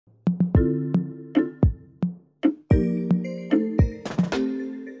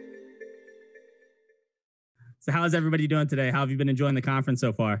how's everybody doing today? How have you been enjoying the conference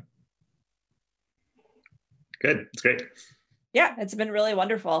so far? Good. It's great. Yeah, it's been really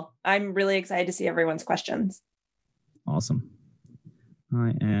wonderful. I'm really excited to see everyone's questions. Awesome.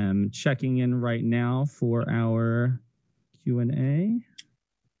 I am checking in right now for our Q&A.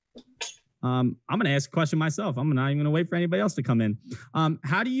 I'm going to ask a question myself. I'm not even going to wait for anybody else to come in.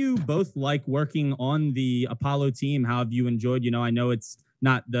 How do you both like working on the Apollo team? How have you enjoyed? I know it's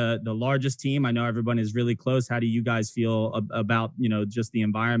not the largest team. I know everyone is really close. How do you guys feel about, just the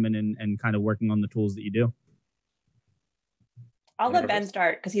environment and kind of working on the tools that you do? I'll let Ben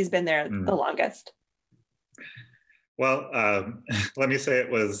start because he's been there the longest. Well, let me say it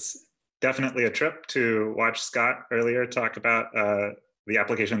was definitely a trip to watch Scott earlier talk about the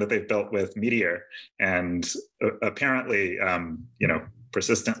application that they've built with Meteor, and apparently,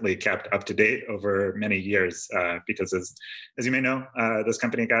 persistently kept up to date over many years. Because as you may know, this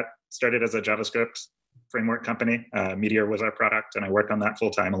company got started as a JavaScript framework company. Meteor was our product, and I worked on that full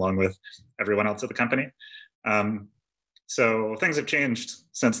time along with everyone else at the company. So things have changed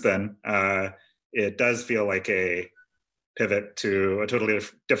since then. It does feel like a pivot to a totally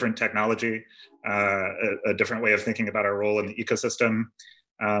different technology, a different way of thinking about our role in the ecosystem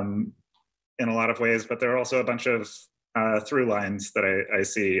in a lot of ways. But there are also a bunch of through lines that I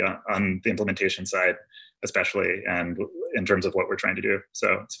see on the implementation side, especially, and in terms of what we're trying to do.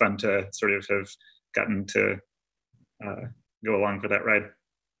 So it's fun to sort of have gotten to go along for that ride.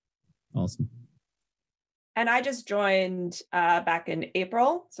 Awesome. And I just joined back in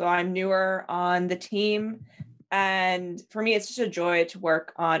April, so I'm newer on the team. And for me, it's just a joy to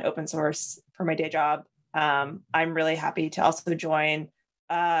work on open source for my day job. I'm really happy to also join,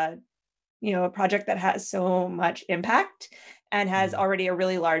 a project that has so much impact and has already a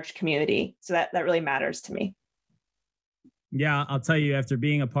really large community. So that really matters to me. Yeah, I'll tell you, after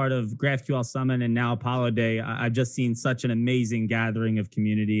being a part of GraphQL Summit and now Apollo Day, I've just seen such an amazing gathering of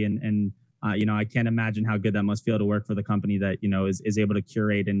community, and I can't imagine how good that must feel to work for the company that, is able to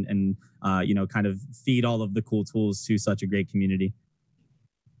curate and kind of feed all of the cool tools to such a great community.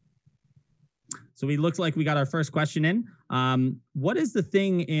 So it looks like we got our first question in. What is the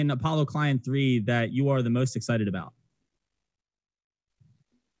thing in Apollo Client 3 that you are the most excited about?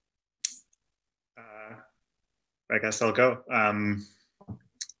 I guess I'll go. I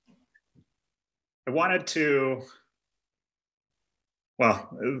wanted to,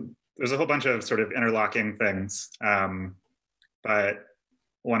 there's a whole bunch of sort of interlocking things, but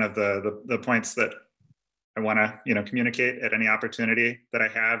one of the points that I want to communicate at any opportunity that I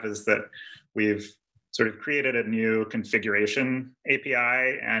have is that we've sort of created a new configuration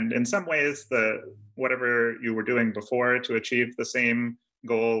API, and in some ways, whatever you were doing before to achieve the same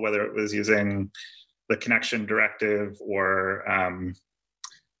goal, whether it was using the connection directive or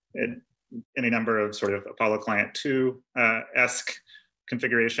any number of sort of Apollo Client 2-esque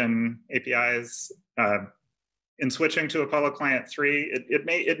configuration APIs. In switching to Apollo Client 3,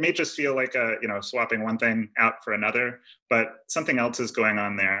 it may just feel like swapping one thing out for another, but something else is going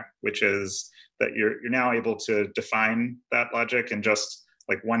on there, which is that you're now able to define that logic in just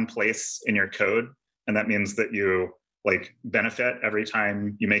like one place in your code, and that means that you benefit every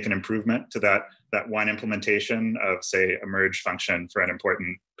time you make an improvement to that one implementation of, say, a merge function for an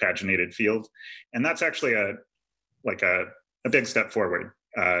important paginated field, and that's actually a big step forward.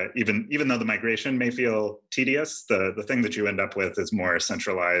 Even though the migration may feel tedious, the thing that you end up with is more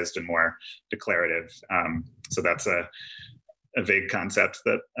centralized and more declarative. So that's a vague concept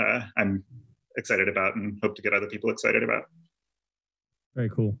that I'm excited about and hope to get other people excited about. Very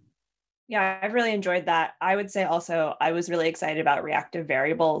cool. Yeah, I've really enjoyed that. I would say also I was really excited about reactive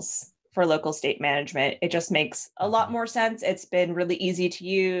variables for local state management. It just makes a lot more sense. It's been really easy to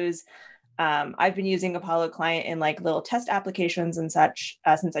use. I've been using Apollo Client in little test applications and such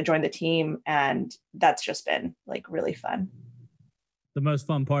since I joined the team, and that's just been really fun. The most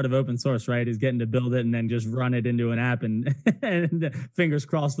fun part of open source, right, is getting to build it and then just run it into an app and fingers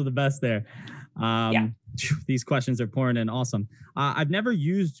crossed for the best there. Yeah. These questions are pouring in. Awesome. I've never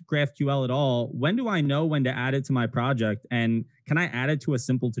used GraphQL at all. When do I know when to add it to my project? And can I add it to a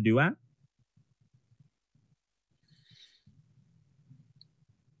simple to-do app?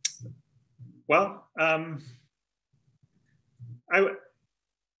 Well, when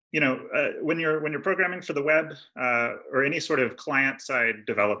you're programming for the web or any sort of client-side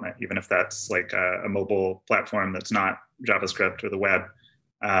development, even if that's a mobile platform that's not JavaScript or the web,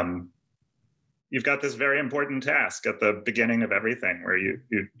 you've got this very important task at the beginning of everything, where you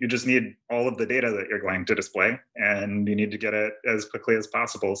just need all of the data that you're going to display, and you need to get it as quickly as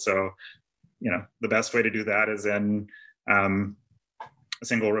possible. So, the best way to do that is in a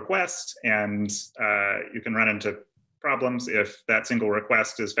single request, and you can run into problems if that single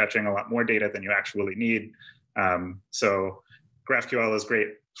request is fetching a lot more data than you actually need. So GraphQL is great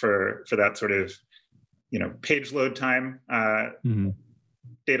for that sort of, page load time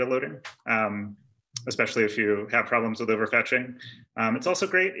data loading, especially if you have problems with overfetching. It's also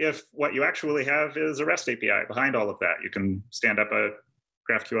great if what you actually have is a REST API behind all of that. You can stand up a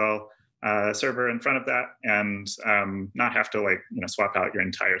GraphQL server in front of that and not have to swap out your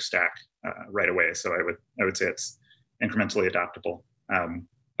entire stack right away. So I would say it's incrementally adoptable.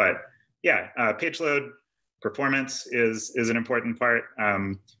 But yeah, page load performance is an important part.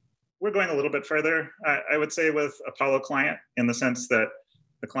 We're going a little bit further, I would say, with Apollo Client, in the sense that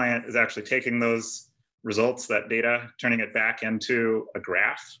the client is actually taking those results, that data, turning it back into a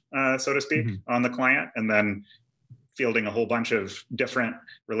graph, so to speak, on the client, and then fielding a whole bunch of different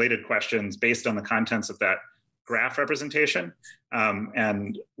related questions based on the contents of that graph representation.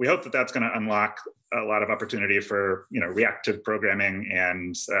 And we hope that that's going to unlock a lot of opportunity for reactive programming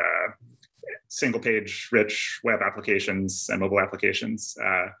and single page rich web applications and mobile applications.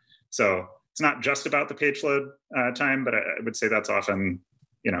 So it's not just about the page load time, but I would say that's often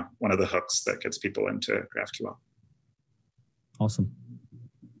one of the hooks that gets people into GraphQL. Awesome.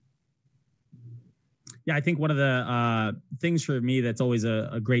 Yeah, I think one of the things for me that's always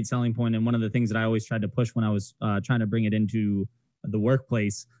a great selling point, and one of the things that I always tried to push when I was trying to bring it into the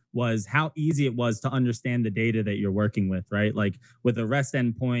workplace, was how easy it was to understand the data that you're working with, right? Like with a REST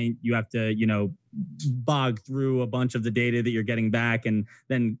endpoint, you have to, bog through a bunch of the data that you're getting back and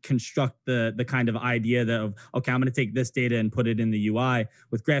then construct the kind of idea that of, okay, I'm going to take this data and put it in the UI.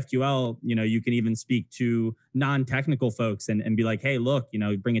 With GraphQL, you can even speak to non-technical folks and be like, hey, look,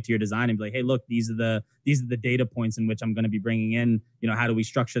 bring it to your design and be like, hey, look, these are the data points in which I'm going to be bringing in, how do we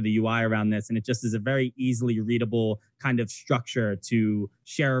structure the UI around this? And it just is a very easily readable kind of structure to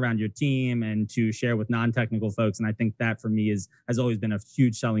share around your team and to share with non-technical folks. And I think that for me has always been a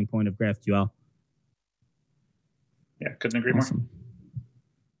huge selling point of GraphQL. Yeah, couldn't agree awesome.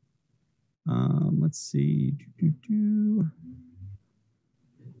 more. Let's see.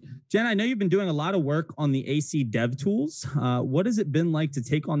 Jenn, I know you've been doing a lot of work on the AC dev tools. What has it been like to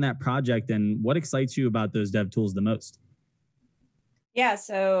take on that project, and what excites you about those dev tools the most? Yeah,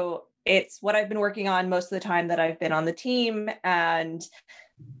 so it's what I've been working on most of the time that I've been on the team. And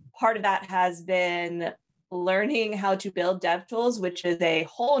part of that has been learning how to build dev tools, which is a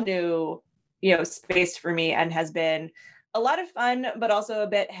whole new space for me, and has been a lot of fun, but also a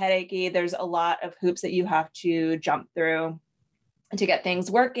bit headachy. There's a lot of hoops that you have to jump through to get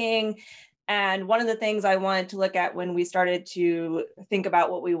things working. And one of the things I wanted to look at when we started to think about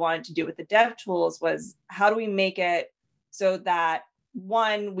what we wanted to do with the dev tools was, how do we make it so that,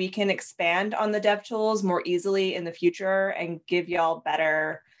 one, we can expand on the dev tools more easily in the future and give y'all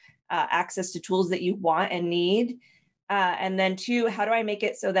better access to tools that you want and need. And then two, how do I make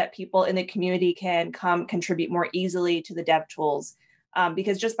it so that people in the community can come contribute more easily to the dev tools?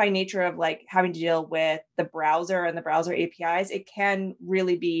 Because just by nature of having to deal with the browser and the browser APIs, it can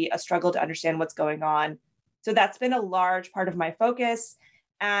really be a struggle to understand what's going on. So that's been a large part of my focus,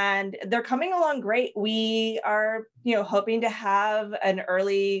 and they're coming along great. We are, hoping to have an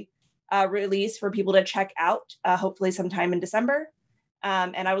early release for people to check out, hopefully sometime in December.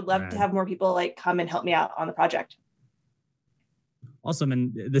 And I would love to have more people come and help me out on the project. Awesome.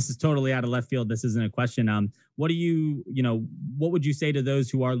 And this is totally out of left field. This isn't a question. What do what would you say to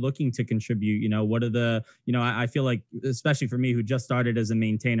those who are looking to contribute? What are the, I feel like, especially for me, who just started as a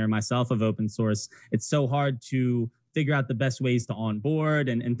maintainer myself of open source, it's so hard to figure out the best ways to onboard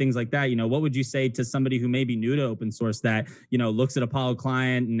and things like that. What would you say to somebody who may be new to open source that, looks at Apollo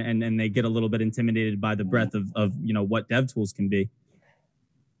Client and they get a little bit intimidated by the breadth of what dev tools can be?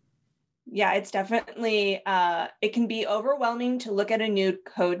 Yeah, it's definitely, it can be overwhelming to look at a new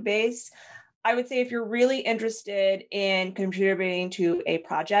code base. I would say if you're really interested in contributing to a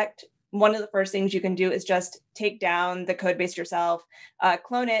project, one of the first things you can do is just take down the code base yourself,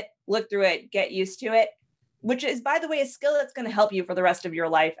 clone it, look through it, get used to it, which is, by the way, a skill that's going to help you for the rest of your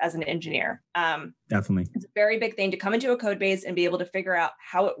life as an engineer. Definitely. It's a very big thing to come into a code base and be able to figure out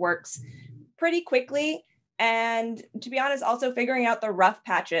how it works pretty quickly. And to be honest, also figuring out the rough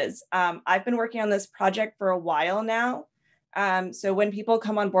patches. I've been working on this project for a while now. So when people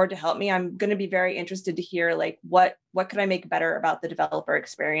come on board to help me, I'm going to be very interested to hear what could I make better about the developer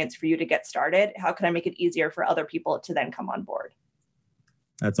experience for you to get started? How can I make it easier for other people to then come on board?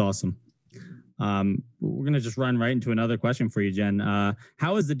 That's awesome. We're going to just run right into another question for you, Jenn.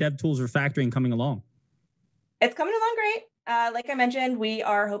 How is the DevTools refactoring coming along? It's coming along great. Like I mentioned, we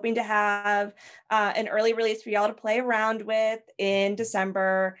are hoping to have an early release for y'all to play around with in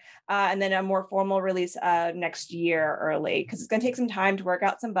December, and then a more formal release next year early, because it's going to take some time to work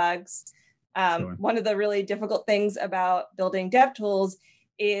out some bugs. Sure. One of the really difficult things about building dev tools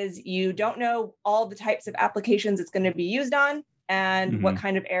is you don't know all the types of applications it's going to be used on and what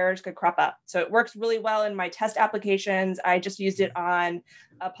kind of errors could crop up. So it works really well in my test applications. I just used it on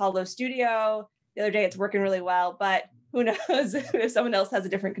Apollo Studio the other day. It's working really well, but who knows if someone else has a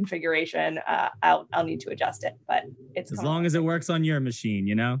different configuration, I'll need to adjust it, but it's as long as it works on your machine,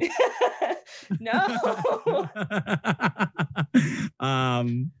 you know? No.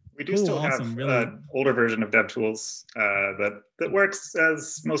 We do still have an older version of DevTools that works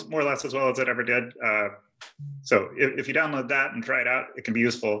as more or less as well as it ever did. So if you download that and try it out, it can be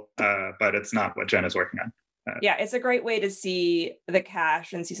useful, but it's not what Jenn is working on. Yeah, it's a great way to see the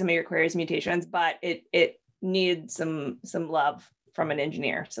cache and see some of your queries mutations, but it needs some love from an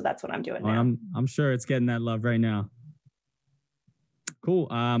engineer. So that's what I'm doing now. I'm sure it's getting that love right now. Cool.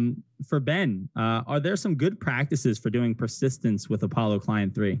 For Ben, are there some good practices for doing persistence with Apollo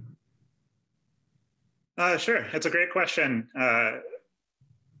Client 3? Sure. It's a great question.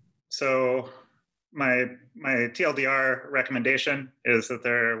 So my TLDR recommendation is that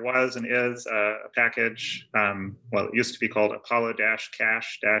there was and is a package, well, it used to be called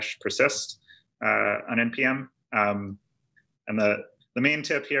Apollo-cache-persist on NPM. And the main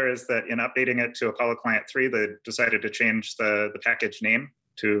tip here is that in updating it to Apollo Client 3, they decided to change the package name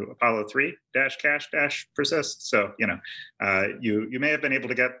to Apollo 3-cache-persist. So, you may have been able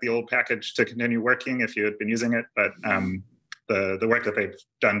to get the old package to continue working if you had been using it, but the work that they've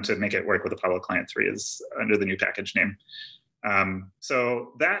done to make it work with Apollo Client 3 is under the new package name.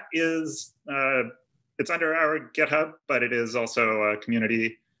 So that is, it's under our GitHub, but it is also a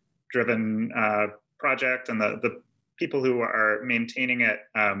community-driven project, and the people who are maintaining it,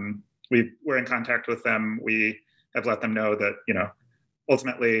 we're in contact with them. We have let them know that,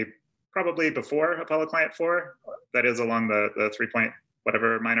 ultimately, probably before Apollo Client 4, that is along the 3 point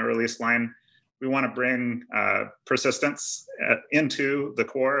whatever minor release line, we want to bring persistence into the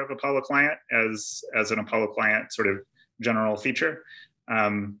core of Apollo Client as an Apollo Client sort of general feature.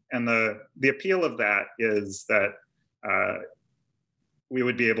 And the appeal of that is that we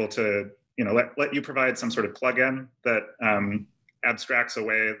would be able to let you provide some sort of plugin that abstracts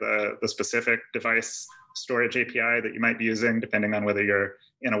away the specific device storage API that you might be using, depending on whether you're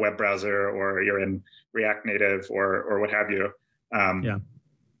in a web browser or you're in React Native or what have you.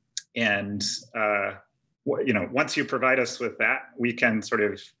 And once you provide us with that, we can sort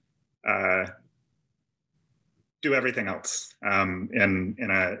of do everything else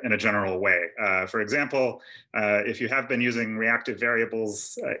in a general way. For example, if you have been using reactive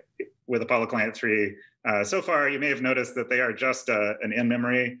variables with Apollo Client 3, so far you may have noticed that they are just an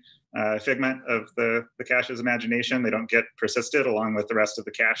in-memory figment of the cache's imagination. They don't get persisted along with the rest of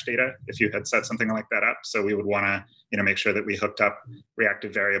the cache data if you had set something like that up. So we would want to make sure that we hooked up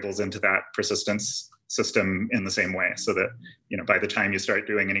reactive variables into that persistence system in the same way, so that by the time you start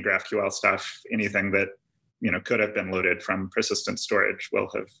doing any GraphQL stuff, anything that could have been loaded from persistent storage will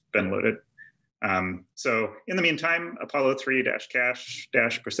have been loaded. So in the meantime, Apollo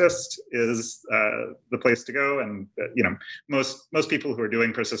 3-cache-persist is the place to go. And most people who are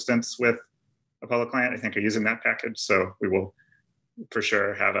doing persistence with Apollo Client, I think, are using that package. So we will for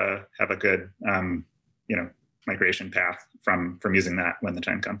sure have a good migration path from using that when the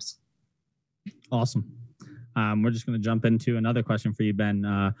time comes. Awesome. We're just going to jump into another question for you, Ben.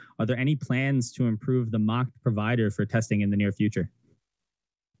 Are there any plans to improve the mocked provider for testing in the near future?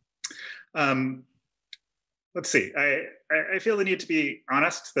 Let's see. I feel the need to be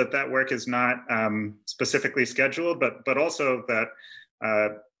honest that work is not specifically scheduled, but also that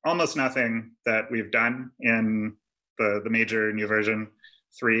almost nothing that we've done in the major new version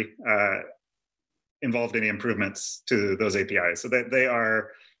 3 involved any improvements to those APIs. So they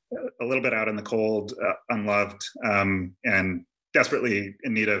are a little bit out in the cold, unloved, and desperately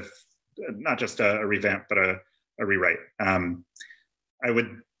in need of not just a revamp, but a rewrite.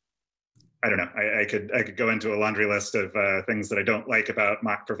 I don't know. I could go into a laundry list of things that I don't like about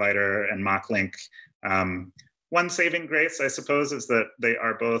mock provider and mock link. One saving grace, I suppose, is that they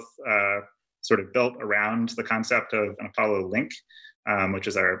are both sort of built around the concept of an Apollo link, which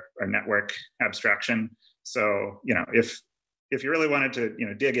is our network abstraction. So if you really wanted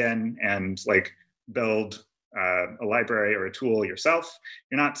to dig in and build a library or a tool yourself,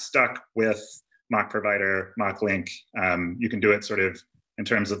 you're not stuck with mock provider, mock link. You can do it sort of in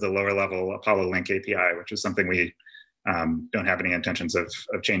terms of the lower level Apollo Link API, which is something we don't have any intentions of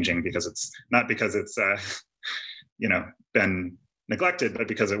changing, because it's been neglected, but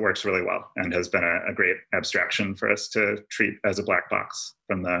because it works really well and has been a great abstraction for us to treat as a black box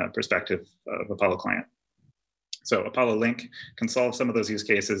from the perspective of Apollo Client. So Apollo Link can solve some of those use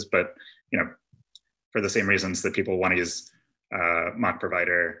cases, but for the same reasons that people want to use mock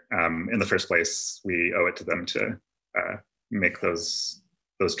provider in the first place, we owe it to them to make those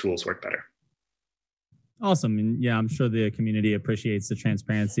tools work better. Awesome. And yeah, I'm sure the community appreciates the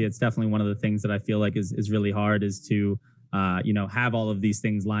transparency. It's definitely one of the things that I feel like is really hard, is to have all of these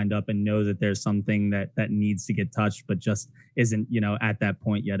things lined up and know that there's something that needs to get touched, but just isn't, at that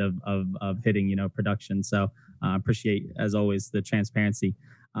point yet of hitting, production. So appreciate, as always, the transparency.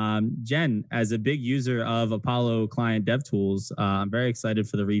 Jenn, as a big user of Apollo client dev tools, I'm very excited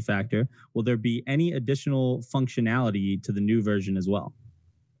for the refactor. Will there be any additional functionality to the new version as well?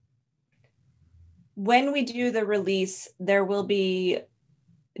 When we do the release, there will be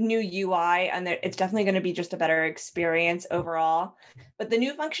new UI, and it's definitely going to be just a better experience overall. But the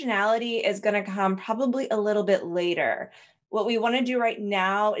new functionality is going to come probably a little bit later. What we want to do right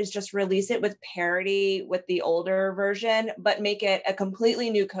now is just release it with parity with the older version, but make it a completely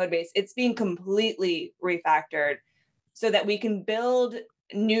new code base. It's being completely refactored so that we can build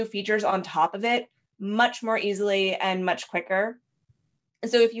new features on top of it much more easily and much quicker.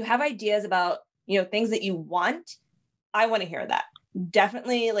 So if you have ideas about, things that you want, I want to hear that.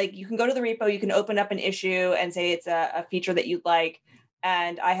 Definitely, you can go to the repo, you can open up an issue and say it's a feature that you'd like.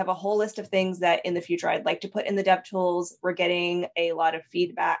 And I have a whole list of things that in the future I'd like to put in the dev tools. We're getting a lot of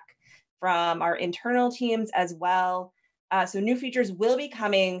feedback from our internal teams as well. So new features will be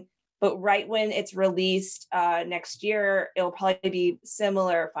coming, but right when it's released next year, it'll probably be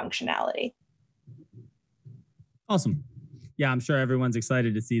similar functionality. Awesome. Yeah, I'm sure everyone's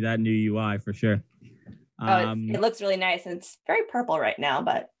excited to see that new UI for sure. It looks really nice, and it's very purple right now,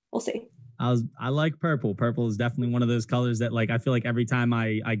 but we'll see. I like purple. Purple is definitely one of those colors that I feel like every time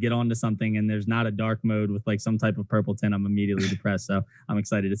I get onto something and there's not a dark mode with some type of purple tint, I'm immediately depressed. So I'm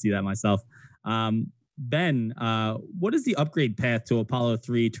excited to see that myself. Ben, what is the upgrade path to Apollo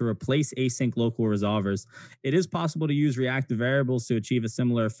 3 to replace async local resolvers? It is possible to use reactive variables to achieve a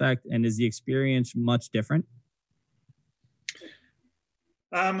similar effect, and is the experience much different?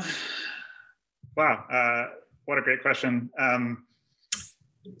 Wow, what a great question.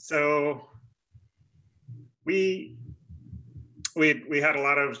 So we had a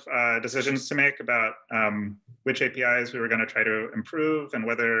lot of decisions to make about which APIs we were going to try to improve and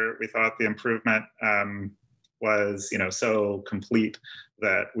whether we thought the improvement was so complete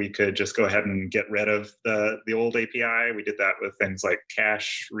that we could just go ahead and get rid of the old API. We did that with things like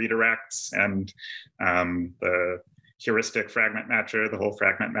cache redirects and the heuristic fragment matcher, the whole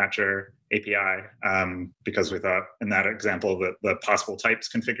fragment matcher API, because we thought in that example that the possible types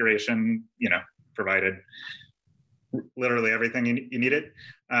configuration, provided literally everything you needed.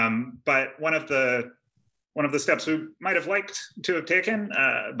 But one of the steps we might have liked to have taken,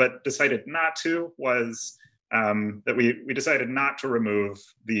 but decided not to, was that we decided not to remove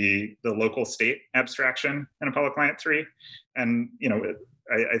the local state abstraction in Apollo Client 3. And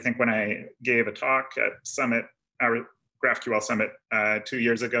I think when I gave a talk at Summit, our GraphQL Summit 2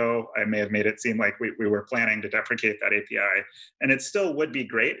 years ago, I may have made it seem like we were planning to deprecate that API. And it still would be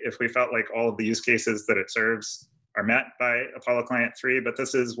great if we felt like all of the use cases that it serves are met by Apollo Client 3, but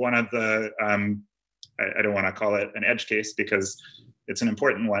this is one of the, I don't want to call it an edge case because it's an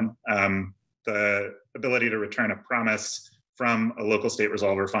important one. The ability to return a promise from a local state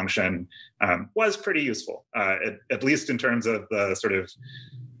resolver function was pretty useful, at least in terms of the sort of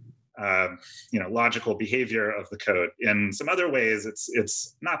logical behavior of the code. In some other ways,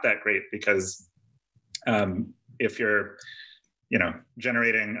 it's not that great because if you're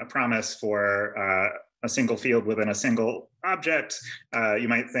generating a promise for a single field within a single object, you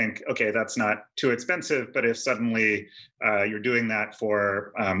might think, okay, that's not too expensive. But if suddenly you're doing that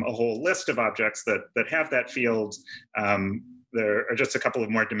for a whole list of objects that have that field, there are just a couple of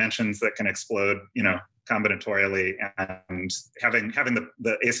more dimensions that can explode, combinatorially, and having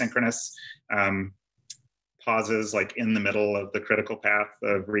the asynchronous pauses in the middle of the critical path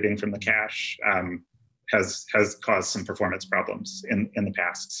of reading from the cache has caused some performance problems in the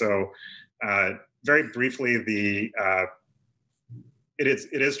past. So very briefly, it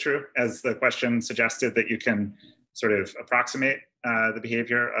is true, as the question suggested, that you can sort of approximate the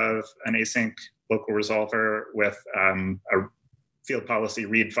behavior of an async local resolver with a field policy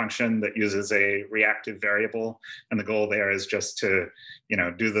read function that uses a reactive variable. And the goal there is just to,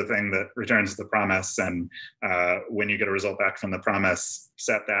 do the thing that returns the promise. And when you get a result back from the promise,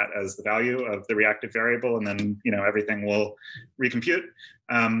 set that as the value of the reactive variable, and then, everything will recompute.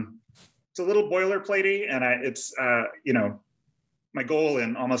 it's a little boilerplatey, and it's you know, my goal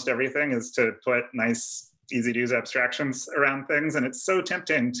in almost everything is to put nice, easy to use abstractions around things. And it's so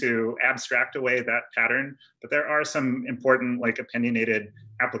tempting to abstract away that pattern, but there are some important, like, opinionated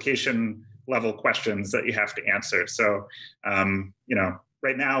application level questions that you have to answer. So, you know,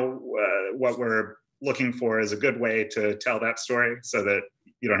 right now, what we're looking for is a good way to tell that story so that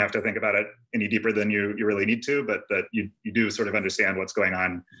you don't have to think about it any deeper than you really need to, but that you do sort of understand what's going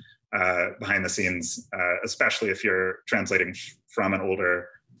on behind the scenes, especially if you're translating from an older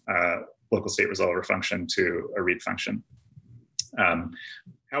local state resolver function to a read function.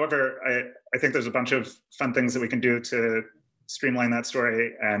 However, I think there's a bunch of fun things that we can do to streamline that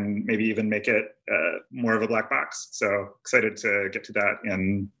story and maybe even make it more of a black box. So excited to get to that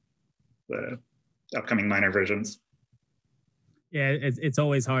in the upcoming minor versions. Yeah, it's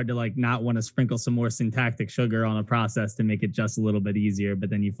always hard to like not want to sprinkle some more syntactic sugar on a process to make it just a little bit easier, but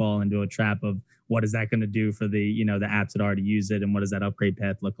then you fall into a trap of what is that going to do for the, you know, the apps that already use it, and what does that upgrade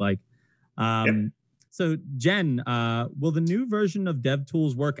path look like? Yep. So Jenn, will the new version of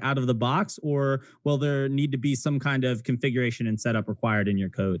DevTools work out of the box, or will there need to be some kind of configuration and setup required in your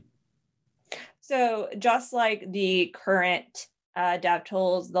code? So just like the current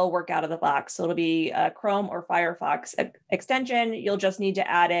DevTools, they'll work out of the box. So it'll be a Chrome or Firefox extension. You'll just need to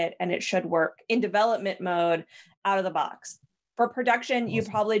add it, and it should work in development mode out of the box. For production, awesome. You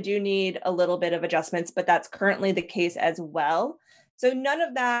probably do need a little bit of adjustments, but that's currently the case as well. So none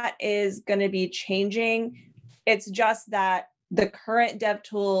of that is going to be changing. It's just that the current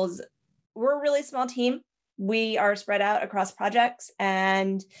DevTools, we're a really small team. We are spread out across projects,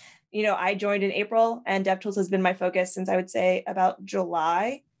 and you know, I joined in April, and DevTools has been my focus since I would say about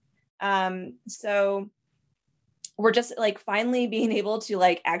July. So we're just like finally being able to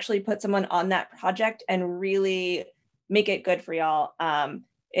like actually put someone on that project and really make it good for y'all.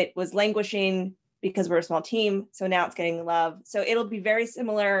 It was languishing because we're a small team, so now it's getting love. So it'll be very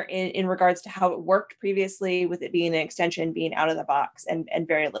similar in regards to how it worked previously, with it being an extension, being out of the box, and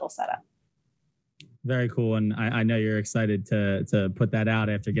very little setup. Very cool. And I know you're excited to put that out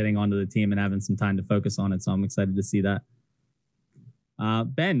after getting onto the team and having some time to focus on it. So I'm excited to see that.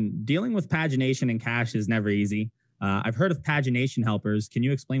 Ben, dealing with pagination and cache is never easy. I've heard of pagination helpers. Can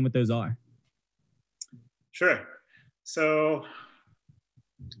you explain what those are? Sure. So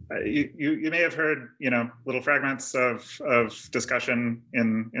you may have heard, you know, little fragments of discussion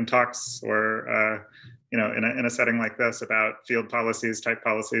in talks or you know, in a setting like this about field policies, type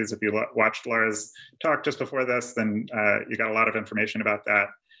policies. If you watched Laura's talk just before this, then you got a lot of information about that.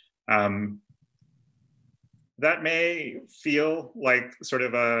 That may feel like sort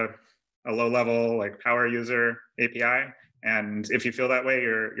of a low-level, like, power user API. And if you feel that way,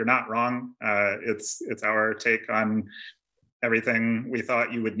 you're not wrong. It's our take on everything we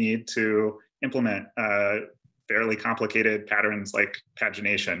thought you would need to implement fairly complicated patterns like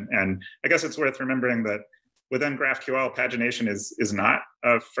pagination. And I guess it's worth remembering that within GraphQL, pagination is not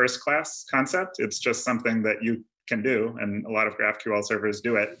a first-class concept. It's just something that you can do, and a lot of GraphQL servers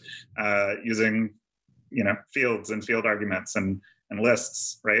do it using, you know, fields and field arguments and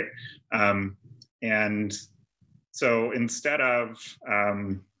lists, right? And so instead of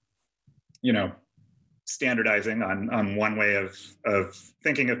you know, standardizing on one way of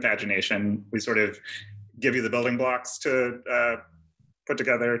thinking of pagination, we sort of give you the building blocks to put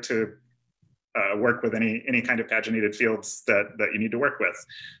together to work with any kind of paginated fields that you need to work with,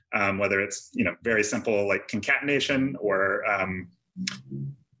 whether it's, you know, very simple like concatenation, or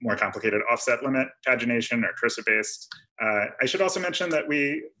more complicated offset limit pagination, or cursor based. I should also mention that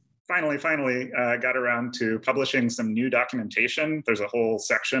we finally got around to publishing some new documentation. There's a whole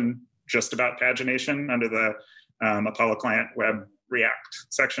section just about pagination under the Apollo Client Web React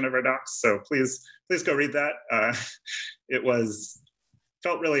section of our docs. So please go read that. It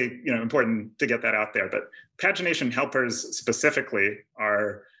felt really, you know, important to get that out there. But pagination helpers specifically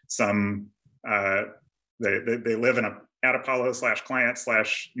are some they live in at Apollo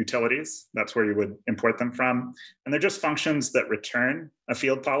 /client/utilities. That's where you would import them from, and they're just functions that return a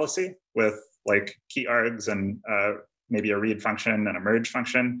field policy with like key args and maybe a read function and a merge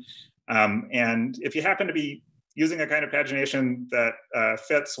function. And if you happen to be using a kind of pagination that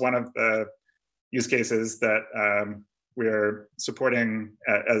fits one of the use cases that we're supporting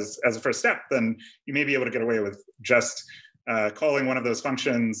as a first step, then you may be able to get away with just calling one of those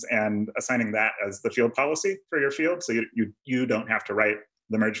functions and assigning that as the field policy for your field. So you don't have to write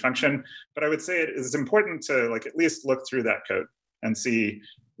the merge function. But I would say it is important to like at least look through that code and see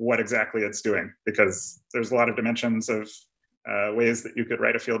what exactly it's doing, because there's a lot of dimensions of ways that you could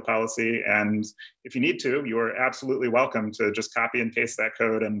write a field policy. And if you need to, you are absolutely welcome to just copy and paste that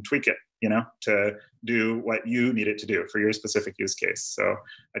code and tweak it to do what you need it to do for your specific use case. So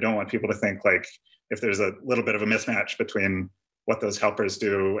I don't want people to think like if there's a little bit of a mismatch between what those helpers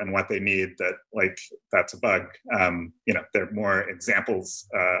do and what they need, that like that's a bug. There are more examples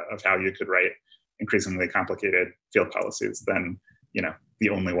of how you could write increasingly complicated field policies than the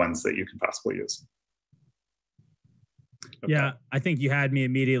only ones that you can possibly use. Okay. Yeah, I think you had me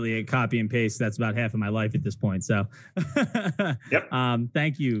immediately at copy and paste. That's about half of my life at this point. So, yep.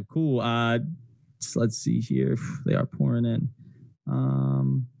 Thank you. Cool. Let's see here. They are pouring in.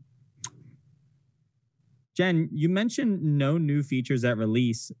 Jenn, you mentioned no new features at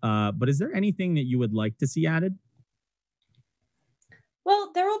release, but is there anything that you would like to see added?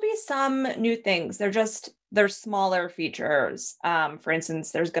 Well, there will be some new things. They're smaller features. For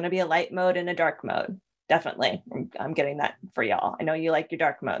instance, there's going to be a light mode and a dark mode. Definitely. I'm getting that for y'all. I know you like your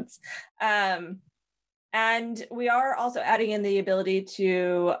dark modes. And we are also adding in the ability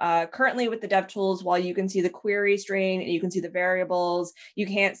to, currently with the dev tools, while you can see the query string and you can see the variables, you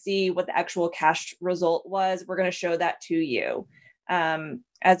can't see what the actual cached result was. We're going to show that to you,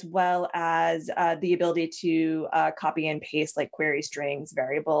 as well as the ability to copy and paste like query strings,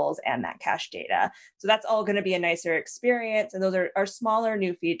 variables, and that cache data. So that's all going to be a nicer experience. And those are smaller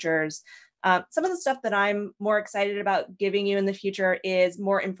new features. Some of the stuff that I'm more excited about giving you in the future is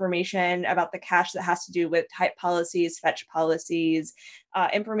more information about the cache that has to do with type policies, fetch policies,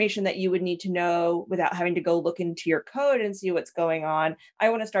 information that you would need to know without having to go look into your code and see what's going on. I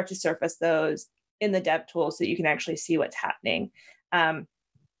want to start to surface those in the dev tool so that you can actually see what's happening.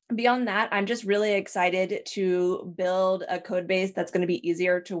 Beyond that, I'm just really excited to build a code base that's going to be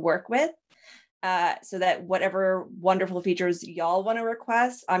easier to work with. So that whatever wonderful features y'all want to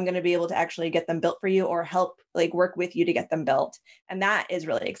request, I'm going to be able to actually get them built for you or help like work with you to get them built. And that is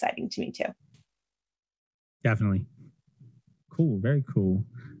really exciting to me too. Definitely. Cool. Very cool.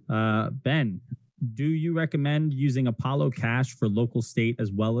 Ben, do you recommend using Apollo Cache for local state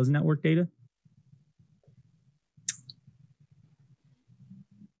as well as network data?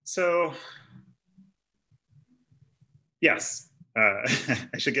 So, yes.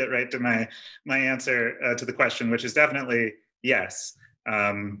 I should get right to my answer to the question, which is definitely yes.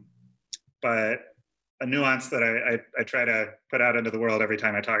 But a nuance that I try to put out into the world every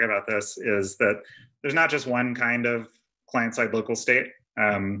time I talk about this is that there's not just one kind of client-side local state.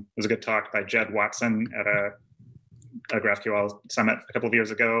 There's a good talk by Jed Watson at a GraphQL summit a couple of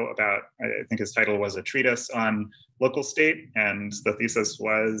years ago about, I think his title was A Treatise on Local State. And the thesis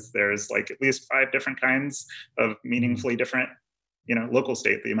was there's like at least 5 different kinds of meaningfully different local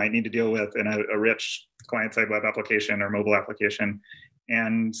state that you might need to deal with in a rich client-side web application or mobile application.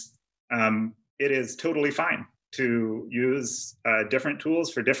 And it is totally fine to use different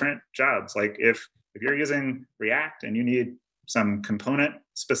tools for different jobs. Like if you're using React and you need some component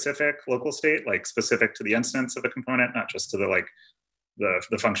specific local state, like specific to the instance of the component, not just to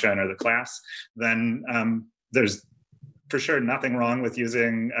the function or the class, then there's for sure nothing wrong with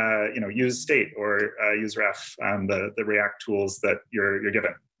using use state or use ref, the React tools that you're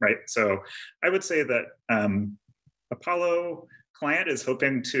given, right? So I would say that Apollo client is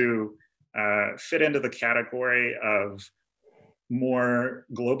hoping to fit into the category of more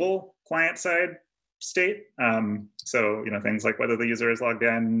global client side state. So things like whether the user is logged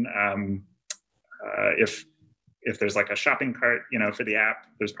in, if there's like a shopping cart, for the app,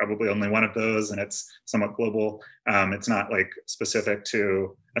 there's probably only one of those and it's somewhat global. It's not like specific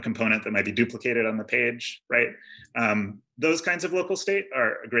to a component that might be duplicated on the page, right? Those kinds of local state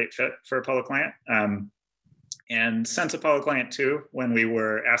are a great fit for Apollo Client. And since Apollo Client 2, when we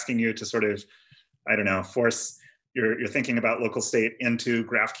were asking you to sort of, force you're thinking about local state into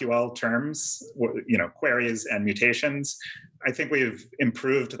GraphQL terms, queries and mutations, I think we've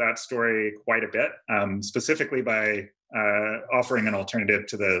improved that story quite a bit, specifically by offering an alternative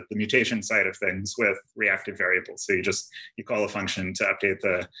to the mutation side of things with reactive variables. So you call a function to update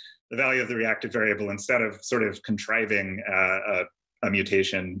the value of the reactive variable instead of sort of contriving a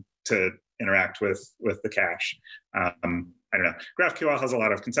mutation to interact with the cache. I don't know. GraphQL has a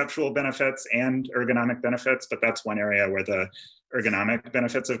lot of conceptual benefits and ergonomic benefits, but that's one area where the ergonomic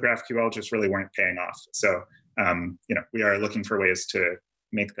benefits of GraphQL just really weren't paying off. So, we are looking for ways to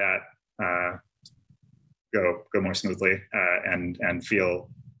make that go more smoothly and feel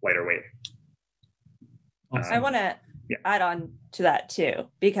lighter weight. Awesome. I want to add on to that too,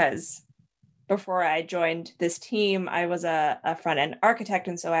 because before I joined this team, I was a front-end architect.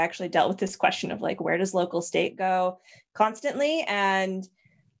 And so I actually dealt with this question of like, where does local state go constantly? And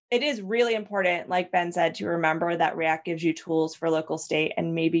it is really important, like Ben said, to remember that React gives you tools for local state,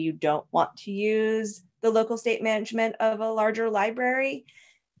 and maybe you don't want to use the local state management of a larger library.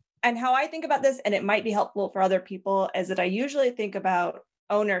 And how I think about this, and it might be helpful for other people, is that I usually think about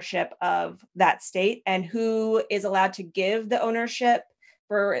ownership of that state and who is allowed to give the ownership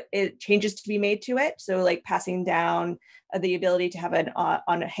for changes to be made to it. So like passing down the ability to have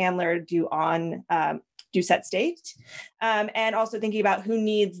on a handler do set state, and also thinking about who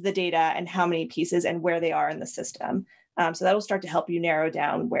needs the data and how many pieces and where they are in the system. So that'll start to help you narrow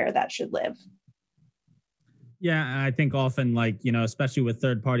down where that should live. Yeah, I think often, like, especially with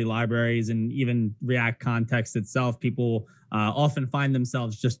third-party libraries and even React context itself, people often find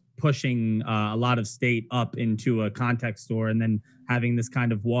themselves just pushing a lot of state up into a context store and then having this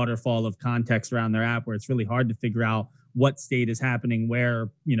kind of waterfall of context around their app where it's really hard to figure out what state is happening where,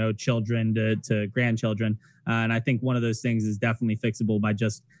 children to grandchildren. And I think one of those things is definitely fixable by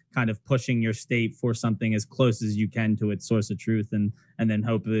just kind of pushing your state for something as close as you can to its source of truth, and then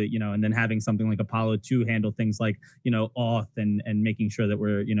hope that, and then having something like Apollo 2 handle things like, auth and making sure that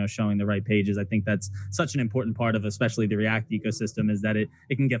we're, showing the right pages. I think that's such an important part of especially the React ecosystem, is that it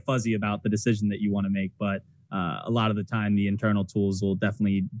can get fuzzy about the decision that you want to make. But a lot of the time, the internal tools will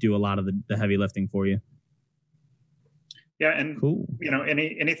definitely do a lot of the heavy lifting for you. Yeah, and cool.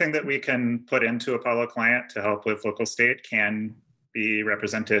 Anything that we can put into Apollo client to help with local state can be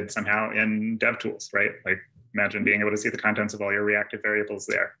represented somehow in dev tools, right? Like imagine being able to see the contents of all your reactive variables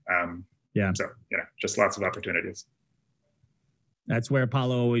there. So just lots of opportunities. That's where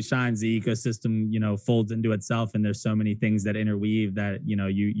Apollo always shines. The ecosystem, folds into itself, and there's so many things that interweave that,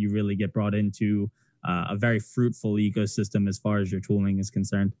 you really get brought into a very fruitful ecosystem as far as your tooling is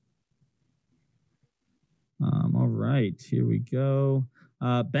concerned. All right, here we go.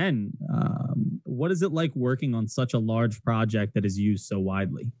 Ben, what is it like working on such a large project that is used so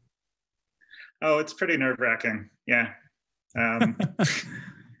widely? Oh, it's pretty nerve-wracking. Yeah.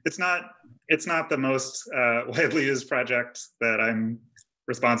 It's not the most widely used project that I'm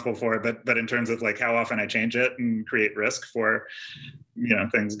responsible for, but in terms of like how often I change it and create risk for,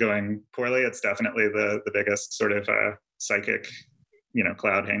 things going poorly, it's definitely the biggest sort of psychic,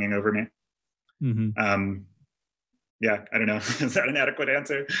 cloud hanging over me. Mm-hmm. Yeah, I don't know. Is that an adequate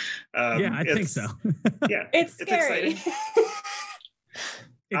answer? Yeah, I think so. Yeah, it's scary. Exciting.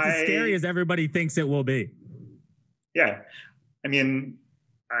 It's as scary as everybody thinks it will be. Yeah, I mean,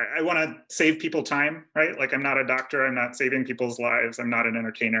 I want to save people time, right? Like I'm not a doctor. I'm not saving people's lives. I'm not an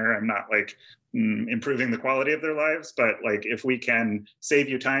entertainer. I'm not like improving the quality of their lives. But like if we can save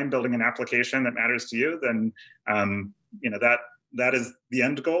you time building an application that matters to you, then that is the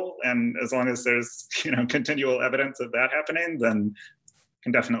end goal. And as long as there's continual evidence of that happening, then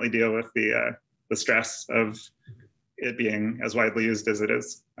can definitely deal with the stress of it being as widely used as it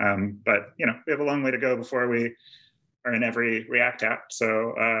is. But we have a long way to go before we are in every React app.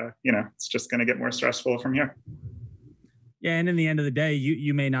 So it's just going to get more stressful from here. Yeah, and in the end of the day,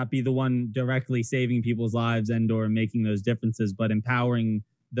 you may not be the one directly saving people's lives and or making those differences, but empowering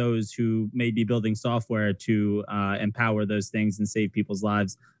those who may be building software to empower those things and save people's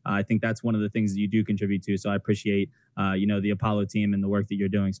lives. I think that's one of the things that you do contribute to. So I appreciate, the Apollo team and the work that you're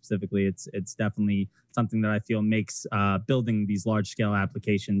doing specifically. It's definitely something that I feel makes building these large scale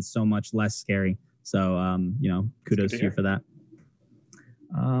applications so much less scary. So, kudos to you for that.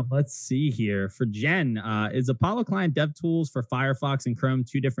 Let's see here. For Jenn, is Apollo Client DevTools for Firefox and Chrome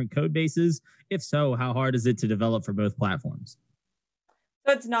 2 different code bases? If so, how hard is it to develop for both platforms?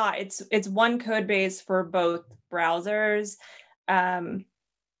 So it's not. It's one code base for both browsers.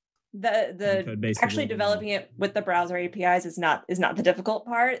 The actually developing it with the browser APIs is not the difficult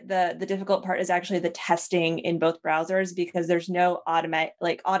part. The difficult part is actually the testing in both browsers, because there's no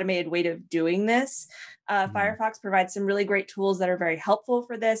automated way of doing this. Firefox provides some really great tools that are very helpful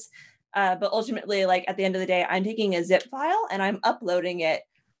for this. But ultimately, like at the end of the day, I'm taking a zip file and I'm uploading it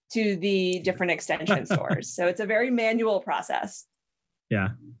to the different extension stores. So it's a very manual process. Yeah.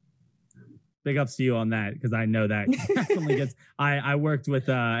 Big ups to you on that, because I know that definitely gets. I worked with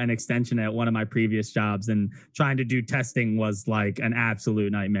an extension at one of my previous jobs, and trying to do testing was like an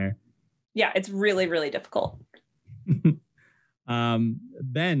absolute nightmare. Yeah, it's really, really difficult. Ben,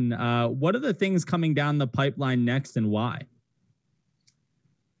 what are the things coming down the pipeline next, and why?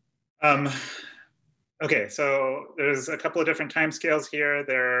 Okay, so there's a couple of different timescales here.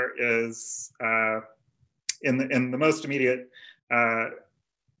 There is in the most immediate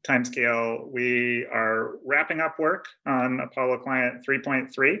timescale, we are wrapping up work on Apollo Client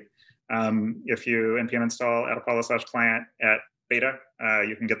 3.3. If you npm install at apollo/client at beta,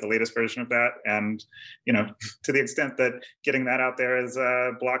 you can get the latest version of that. And to the extent that getting that out there is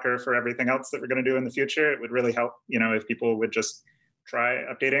a blocker for everything else that we're going to do in the future, it would really help. If people would just try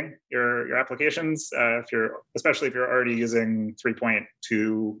updating your applications. Especially if you're already using 3.2,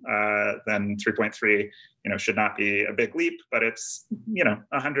 then 3.3, should not be a big leap, but it's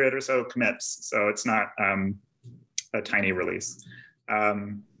 100 or so commits, so it's not a tiny release.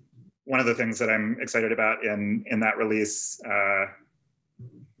 One of the things that I'm excited about in that release,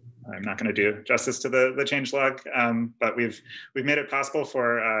 I'm not going to do justice to the changelog, but we've made it possible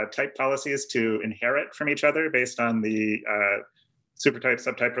for type policies to inherit from each other based on the supertype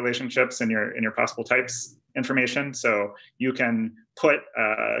subtype relationships in your possible types information. So you can put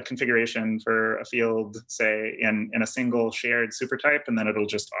a configuration for a field, say, in a single shared supertype, and then it'll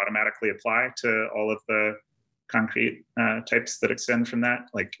just automatically apply to all of the concrete types that extend from that,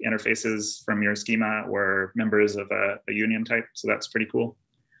 like interfaces from your schema or members of a union type. So that's pretty cool.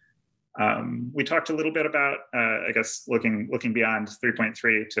 We talked a little bit about, I guess, looking beyond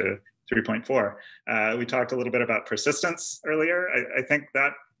 3.3 to 3.4. We talked a little bit about persistence earlier. I think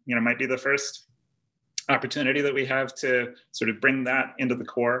that might be the first opportunity that we have to sort of bring that into the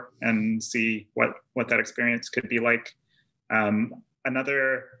core and see what that experience could be like.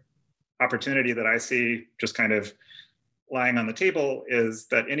 Another opportunity that I see just kind of lying on the table is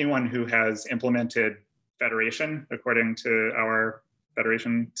that anyone who has implemented federation according to our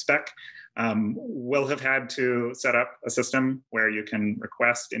federation spec will have had to set up a system where you can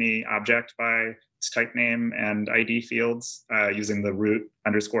request any object by its type name and ID fields using the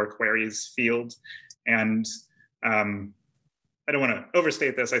root_queries field. And I don't want to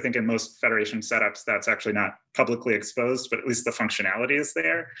overstate this. I think in most federation setups, that's actually not publicly exposed, but at least the functionality is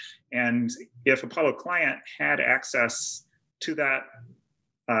there. And if Apollo client had access to that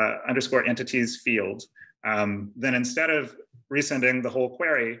 _entities field, then instead of resending the whole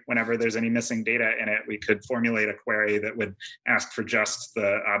query whenever there's any missing data in it, we could formulate a query that would ask for just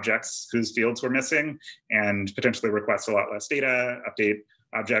the objects whose fields were missing and potentially request a lot less data, update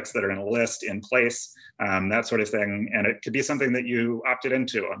objects that are in a list in place, that sort of thing. And it could be something that you opted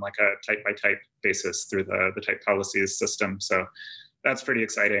into on like a type by type basis through the type policies system. So that's pretty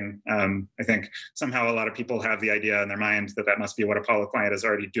exciting. I think somehow a lot of people have the idea in their mind that must be what Apollo client is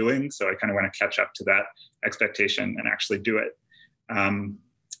already doing. So I kind of want to catch up to that expectation and actually do it.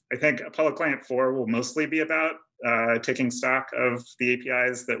 I think Apollo client 4 will mostly be about taking stock of the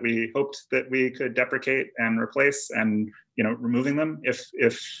APIs that we hoped that we could deprecate and replace, and removing them if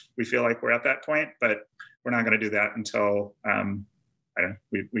we feel like we're at that point. But we're not going to do that until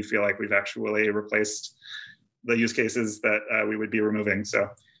we feel like we've actually replaced the use cases that we would be removing. So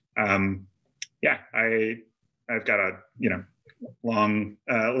yeah, I've got a long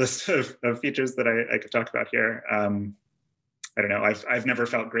list of features that I could talk about here. I don't know, I've never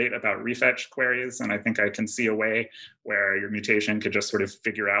felt great about refetch queries, and I think I can see a way where your mutation could just sort of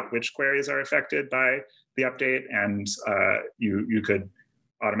figure out which queries are affected by the update, and you could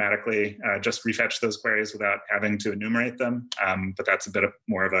automatically just refetch those queries without having to enumerate them. But that's a bit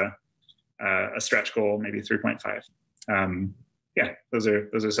more of a stretch goal, maybe 3.5. Yeah, those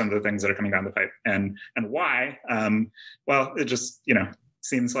are some of the things that are coming down the pipe, and why? Well, it just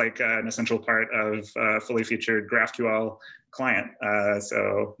seems like an essential part of fully featured GraphQL client.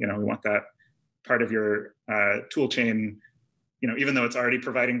 So we want that part of your tool chain, even though it's already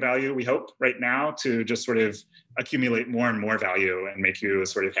providing value, we hope right now to just sort of accumulate more and more value and make you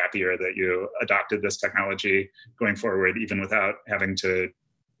sort of happier that you adopted this technology going forward, even without having to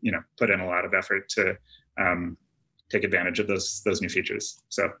put in a lot of effort to take advantage of those new features.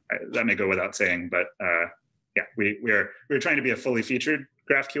 So that may go without saying, but yeah, we're trying to be a fully featured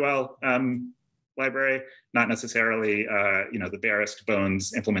GraphQL library, not necessarily the barest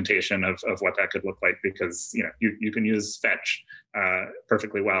bones implementation of what that could look like, because you can use fetch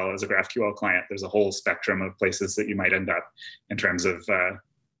perfectly well as a GraphQL client. There's a whole spectrum of places that you might end up in terms of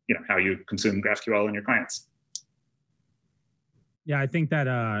how you consume GraphQL in your clients. Yeah, I think that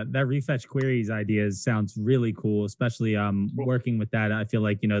that refetch queries idea sounds really cool, especially working with that. I feel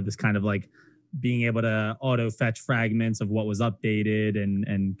like this kind of like being able to auto fetch fragments of what was updated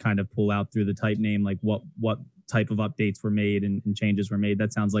and kind of pull out through the type name like what type of updates were made and changes were made.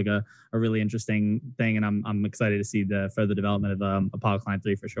 That sounds like a really interesting thing, and I'm excited to see the further development of Apollo Client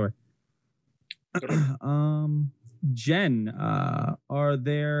 3 for sure. Jenn, are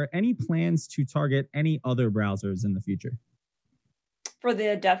there any plans to target any other browsers in the future? For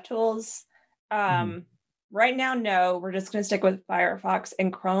the DevTools, right now, no. We're just going to stick with Firefox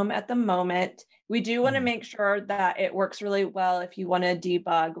and Chrome at the moment. We do want to make sure that it works really well if you want to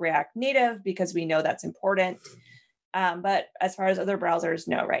debug React Native, because we know that's important. But as far as other browsers,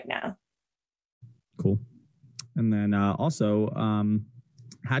 no, right now. Cool. And then also,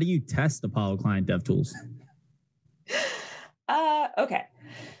 how do you test Apollo Client DevTools? Okay.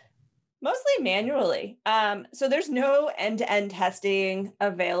 Mostly manually. So there's no end-to-end testing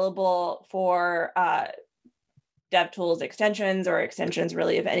available for DevTools extensions or extensions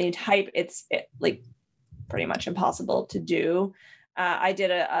really of any type. It's like pretty much impossible to do. I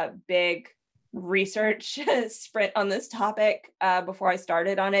did a big research sprint on this topic before I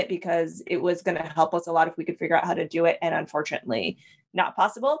started on it because it was going to help us a lot if we could figure out how to do it, and unfortunately not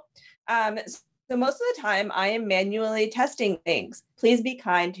possible. So most of the time I am manually testing things. Please be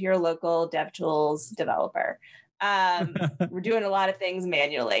kind to your local DevTools developer. We're doing a lot of things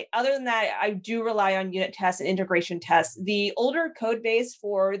manually. Other than that, I do rely on unit tests and integration tests. The older code base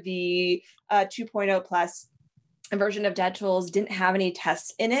for the 2.0 plus version of DevTools didn't have any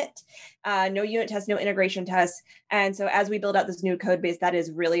tests in it. No unit tests, no integration tests. And so as we build out this new code base, that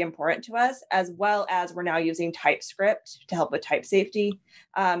is really important to us, as well as we're now using TypeScript to help with type safety.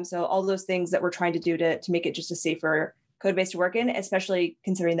 So all those things that we're trying to do to make it just a safer code base to work in, especially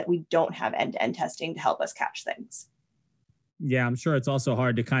considering that we don't have end-to-end testing to help us catch things. Yeah, I'm sure it's also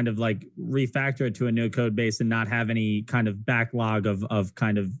hard to kind of like refactor it to a new code base and not have any kind of backlog of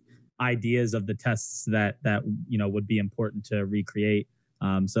kind of ideas of the tests that would be important to recreate.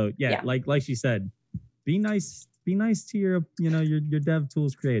 So yeah, like she said, be nice to your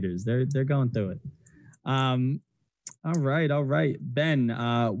DevTools creators. They're going through it. All right, Ben.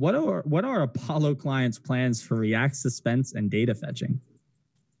 What are Apollo clients' plans for React suspense and data fetching?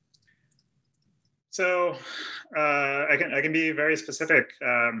 So I can be very specific.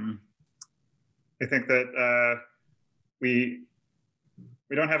 I think that we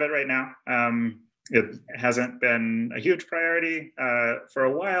don't have it right now. It hasn't been a huge priority. For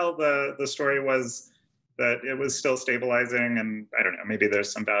a while, the story was that it was still stabilizing, and I don't know, maybe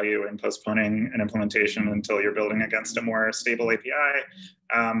there's some value in postponing an implementation until you're building against a more stable API.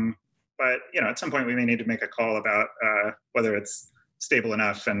 But at some point we may need to make a call about whether it's stable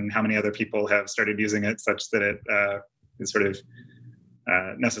enough and how many other people have started using it such that it is sort of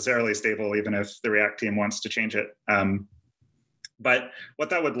necessarily stable, even if the React team wants to change it. But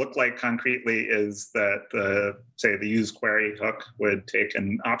what that would look like concretely is that the use query hook would take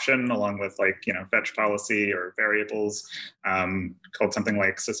an option along with fetch policy or variables called something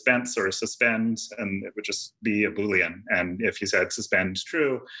like suspense or suspend, and it would just be a Boolean. And if you said suspend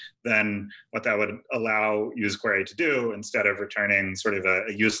true, then what that would allow use query to do, instead of returning sort of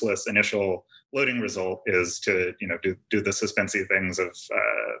a useless initial loading result, is to do the suspensey things of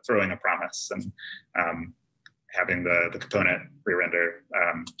throwing a promise and having the component re-render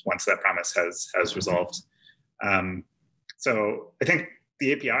once that promise has resolved. So I think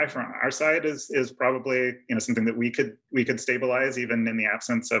the API from our side is probably something that we could stabilize even in the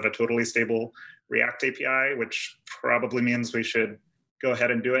absence of a totally stable React API, which probably means we should go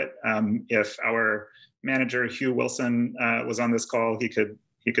ahead and do it. If our manager Hugh Wilson was on this call, he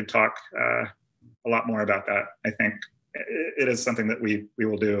could talk a lot more about that. I think it is something that we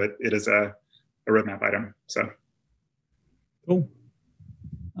will do. It is a roadmap item. So cool.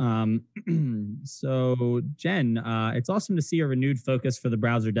 So Jenn, it's awesome to see a renewed focus for the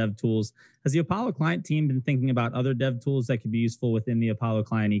browser dev tools. Has the Apollo client team been thinking about other dev tools that could be useful within the Apollo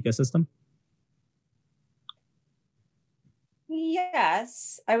client ecosystem?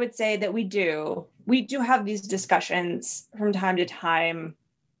 Yes, I would say that we do. We do have these discussions from time to time.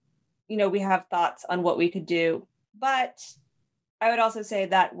 We have thoughts on what we could do, but I would also say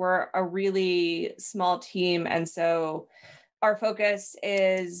that we're a really small team. And so our focus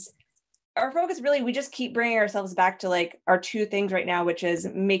really, we just keep bringing ourselves back to our two things right now, which is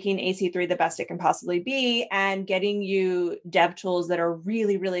making AC3 the best it can possibly be and getting you dev tools that are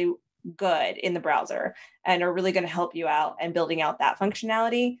really, really good in the browser and are really going to help you out and building out that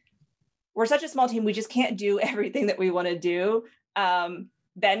functionality. We're such a small team. We just can't do everything that we want to do.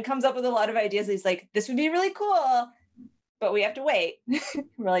 Ben comes up with a lot of ideas. He's like, this would be really cool, but we have to wait.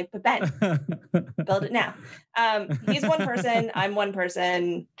 We're like, but Ben, build it now. He's one person, I'm one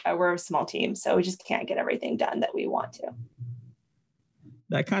person. We're a small team, so we just can't get everything done that we want to.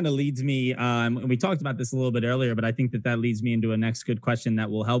 That kind of leads me, and we talked about this a little bit earlier, but I think that leads me into a next good question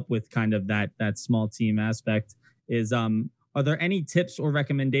that will help with kind of that small team aspect is, are there any tips or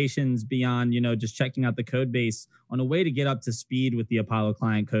recommendations beyond, just checking out the code base on a way to get up to speed with the Apollo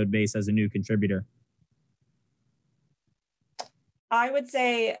client code base as a new contributor? I would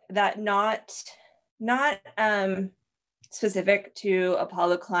say that not specific to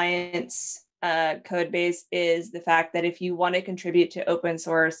Apollo clients code base is the fact that if you want to contribute to open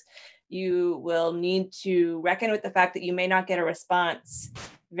source, you will need to reckon with the fact that you may not get a response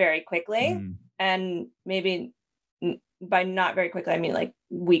very quickly. And maybe by not very quickly, I mean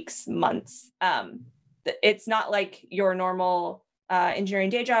weeks, months. it's not like your normal engineering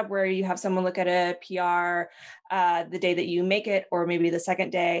day job where you have someone look at a PR the day that you make it, or maybe the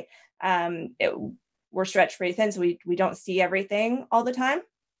second day. We're stretched pretty thin, so we don't see everything all the time.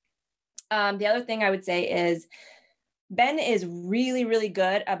 The other thing I would say is Ben is really, really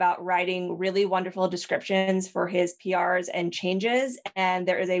good about writing really wonderful descriptions for his PRs and changes, and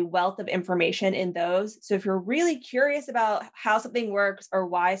there is a wealth of information in those. So if you're really curious about how something works or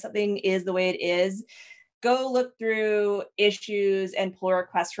why something is the way it is, go look through issues and pull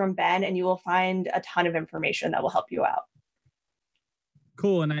requests from Ben, and you will find a ton of information that will help you out.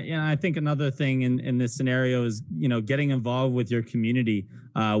 Cool. And I think another thing in this scenario is, getting involved with your community.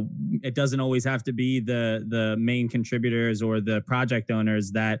 It doesn't always have to be the main contributors or the project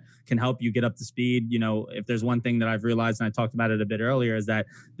owners that can help you get up to speed. If there's one thing that I've realized, and I talked about it a bit earlier, is that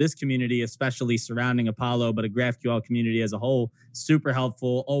this community, especially surrounding Apollo, but a GraphQL community as a whole, super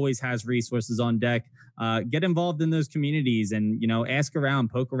helpful, always has resources on deck. Get involved in those communities and, ask around,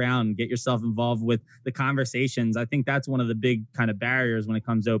 poke around, get yourself involved with the conversations. I think that's one of the big kind of barriers when it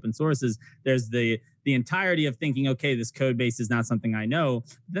comes to open source is there's the entirety of thinking, okay, this code base is not something I know.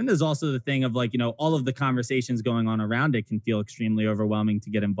 Then there's also the thing of all of the conversations going on around it can feel extremely overwhelming to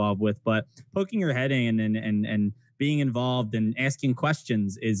get involved with, but poking your head in and being involved and asking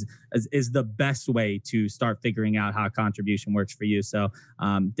questions is the best way to start figuring out how contribution works for you. So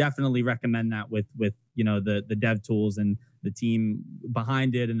definitely recommend that with the dev tools and the team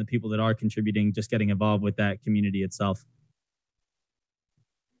behind it and the people that are contributing, just getting involved with that community itself.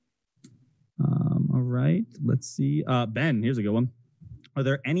 All right, let's see. Ben, here's a good one. Are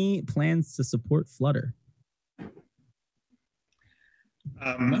there any plans to support Flutter?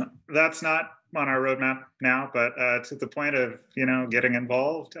 That's not on our roadmap now, but to the point of getting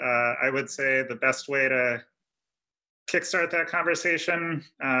involved, I would say the best way to kickstart that conversation,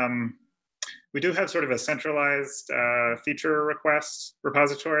 we do have sort of a centralized feature request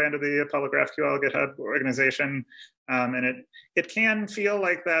repository under the Apollo GraphQL GitHub organization, and it can feel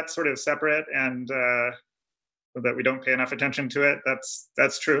like that's sort of separate and that we don't pay enough attention to it.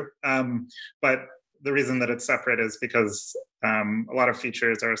 That's true, but the reason that it's separate is because a lot of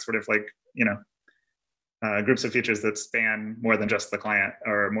features are sort of like groups of features that span more than just the client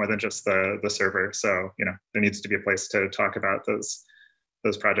or more than just the server. So there needs to be a place to talk about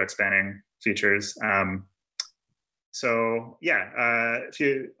those project spanning features. So yeah, if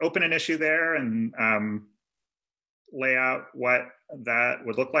you open an issue there and lay out what that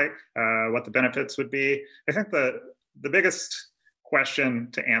would look like, what the benefits would be, I think the biggest question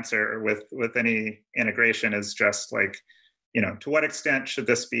to answer with any integration is just like, to what extent should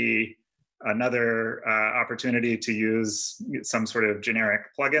this be another opportunity to use some sort of generic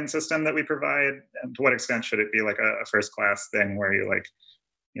plugin system that we provide, and to what extent should it be like a first class thing where you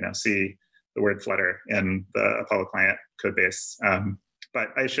see the word Flutter in the Apollo client code base. But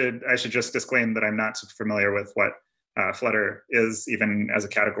I should just disclaim that I'm not super familiar with what Flutter is even as a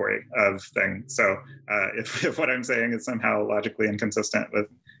category of thing. So if what I'm saying is somehow logically inconsistent with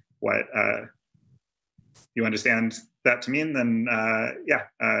what you understand that to mean, then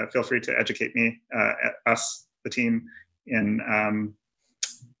feel free to educate me, us, the team, in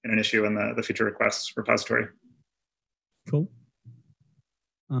an issue in the feature requests repository. Cool.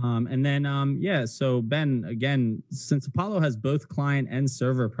 And then, so Ben, again, since Apollo has both client and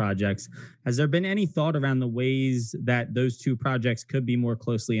server projects, has there been any thought around the ways that those two projects could be more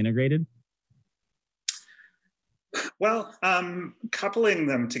closely integrated? Well, coupling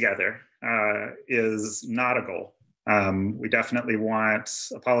them together is not a goal. We definitely want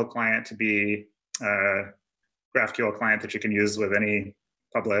Apollo client to be a GraphQL client that you can use with any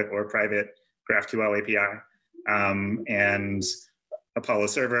public or private GraphQL API. And Apollo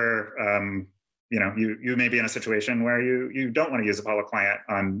server, you may be in a situation where you don't want to use Apollo client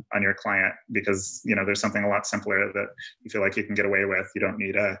on your client because there's something a lot simpler that you feel like you can get away with. You don't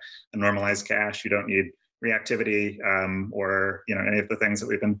need a normalized cache. You don't need reactivity or any of the things that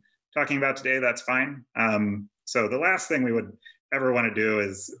we've been talking about today. That's fine. So the last thing we would ever want to do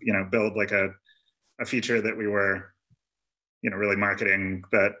is build like a feature that we were really marketing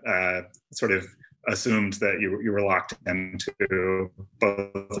that sort of assumed that you were locked into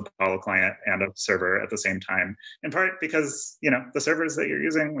both Apollo client and a server at the same time, in part because the servers that you're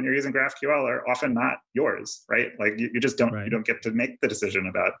using when you're using GraphQL are often not yours, right? Like you just don't you don't get to make the decision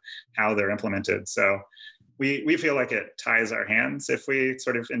about how they're implemented. So we feel like it ties our hands if we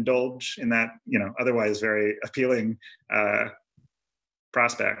sort of indulge in that otherwise very appealing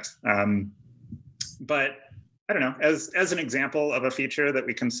prospect. But I don't know, as an example of a feature that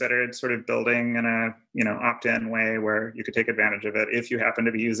we considered sort of building in a opt-in way where you could take advantage of it if you happen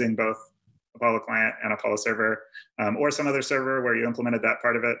to be using both Apollo client and Apollo server, or some other server where you implemented that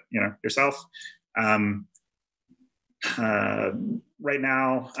part of it, yourself. Right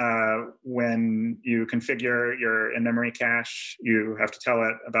now, when you configure your in-memory cache, you have to tell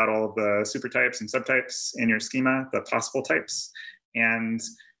it about all of the super types and subtypes in your schema, the possible types. And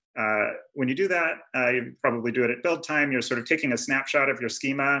when you do that, you probably do it at build time. You're sort of taking a snapshot of your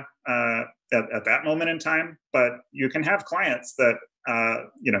schema at that moment in time. But you can have clients that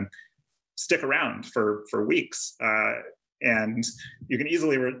stick around for weeks. And you can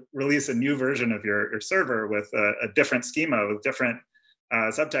easily release a new version of your server with a different schema, with different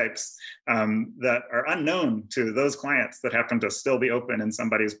subtypes that are unknown to those clients that happen to still be open in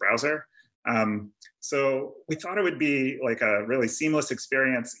somebody's browser. So we thought it would be like a really seamless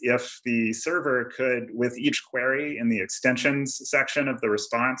experience if the server could, with each query in the extensions section of the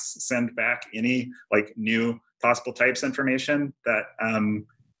response, send back any like new possible types information that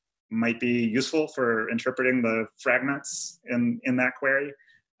might be useful for interpreting the fragments in that query.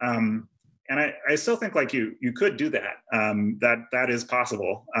 And I still think like you could do that. That is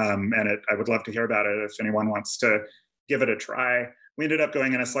possible. And I would love to hear about it if anyone wants to give it a try. We ended up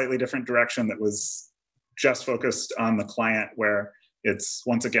going in a slightly different direction that was just focused on the client, where it's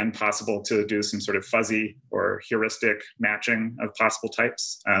once again possible to do some sort of fuzzy or heuristic matching of possible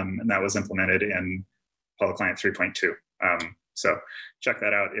types. And that was implemented in Apollo Client 3.2. So check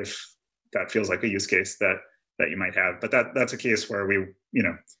that out if that feels like a use case that you might have. But that's a case where we,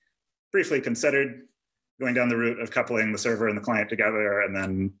 briefly considered going down the route of coupling the server and the client together, and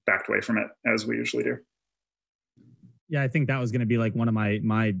then backed away from it, as we usually do. Yeah, I think that was going to be like one of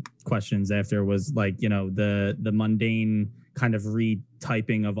my questions after, was like, the mundane kind of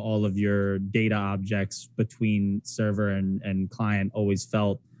retyping of all of your data objects between server and client always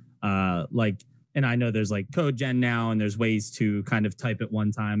felt like, and I know there's like code gen now, and there's ways to kind of type at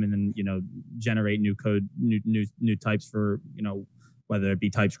one time and then, generate new code, new types for, whether it be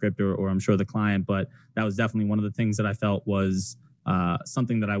TypeScript or I'm sure the client. But that was definitely one of the things that I felt was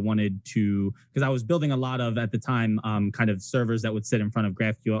something that I wanted to, because I was building a lot of, at the time, kind of servers that would sit in front of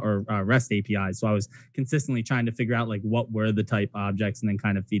GraphQL or REST APIs. So I was consistently trying to figure out like what were the type objects and then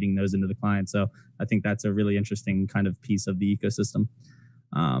kind of feeding those into the client. So I think that's a really interesting kind of piece of the ecosystem.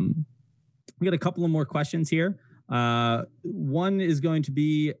 We got a couple of more questions here. One is going to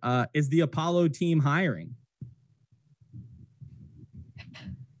be, is the Apollo team hiring?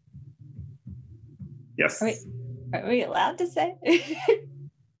 Yes. Are we allowed to say?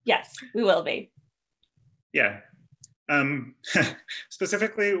 Yes, we will be. Yeah.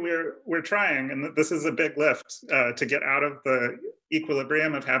 Specifically, we're trying, and this is a big lift, to get out of the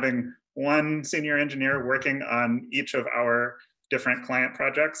equilibrium of having one senior engineer working on each of our different client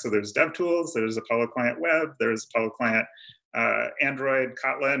projects. So there's DevTools, there's Apollo Client Web, there's Apollo Client Android,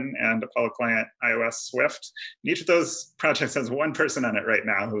 Kotlin, and Apollo Client iOS Swift. And each of those projects has one person on it right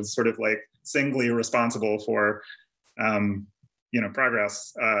now who's sort of like singly responsible for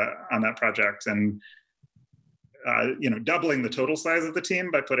progress on that project. And doubling the total size of the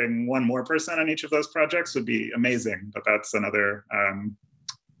team by putting one more person on each of those projects would be amazing. But that's another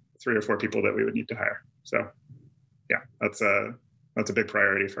 3 or 4 people that we would need to hire. So yeah, that's a big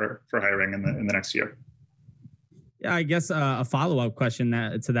priority for hiring in the next year. Yeah, I guess a follow-up question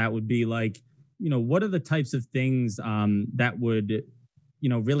to that would be like, what are the types of things that would,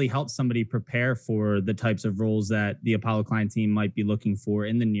 really help somebody prepare for the types of roles that the Apollo client team might be looking for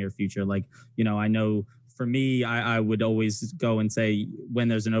in the near future? Like, I know for me, I would always go and say, when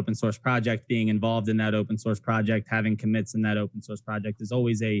there's an open source project, being involved in that open source project, having commits in that open source project is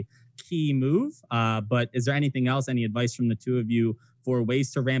always a key move. But is there anything else, any advice from the two of you for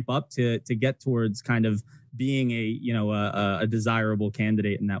ways to ramp up to get towards kind of being a desirable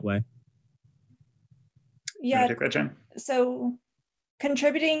candidate in that way? Yeah. Take that, Jenn? So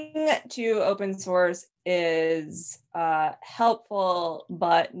contributing to open source is helpful,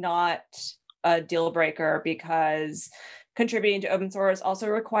 but not a deal breaker, because contributing to open source also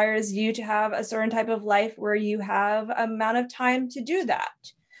requires you to have a certain type of life where you have amount of time to do that.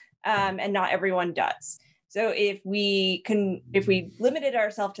 And not everyone does. So if we limited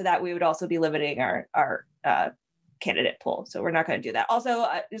ourselves to that, we would also be limiting our candidate pool. So we're not going to do that. Also,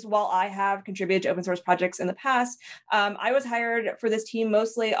 just while I have contributed to open source projects in the past, I was hired for this team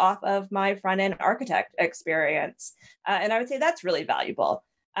mostly off of my front-end architect experience. And I would say that's really valuable,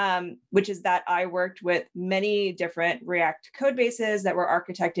 which is that I worked with many different React code bases that were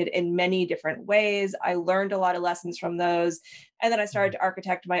architected in many different ways. I learned a lot of lessons from those. And then I started to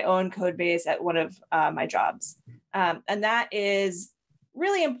architect my own code base at one of my jobs. And that is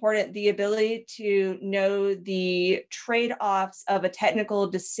really important, the ability to know the trade-offs of a technical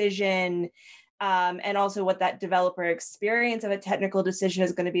decision, and also what that developer experience of a technical decision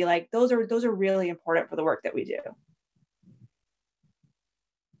is going to be like. Those are really important for the work that we do.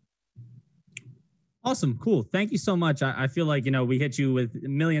 Awesome. Cool. Thank you so much. I feel like, we hit you with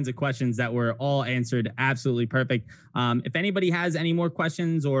millions of questions that were all answered absolutely perfect. If anybody has any more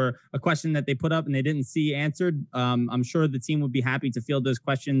questions or a question that they put up and they didn't see answered, I'm sure the team would be happy to field those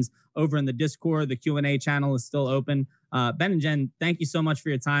questions over in the Discord. The Q&A channel is still open. Ben and Jen, thank you so much for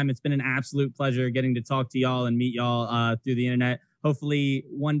your time. It's been an absolute pleasure getting to talk to y'all and meet y'all through the internet. Hopefully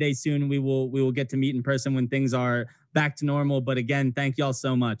one day soon we will get to meet in person when things are back to normal. But again, thank y'all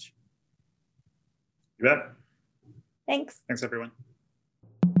so much. You bet. Thanks. Thanks, everyone.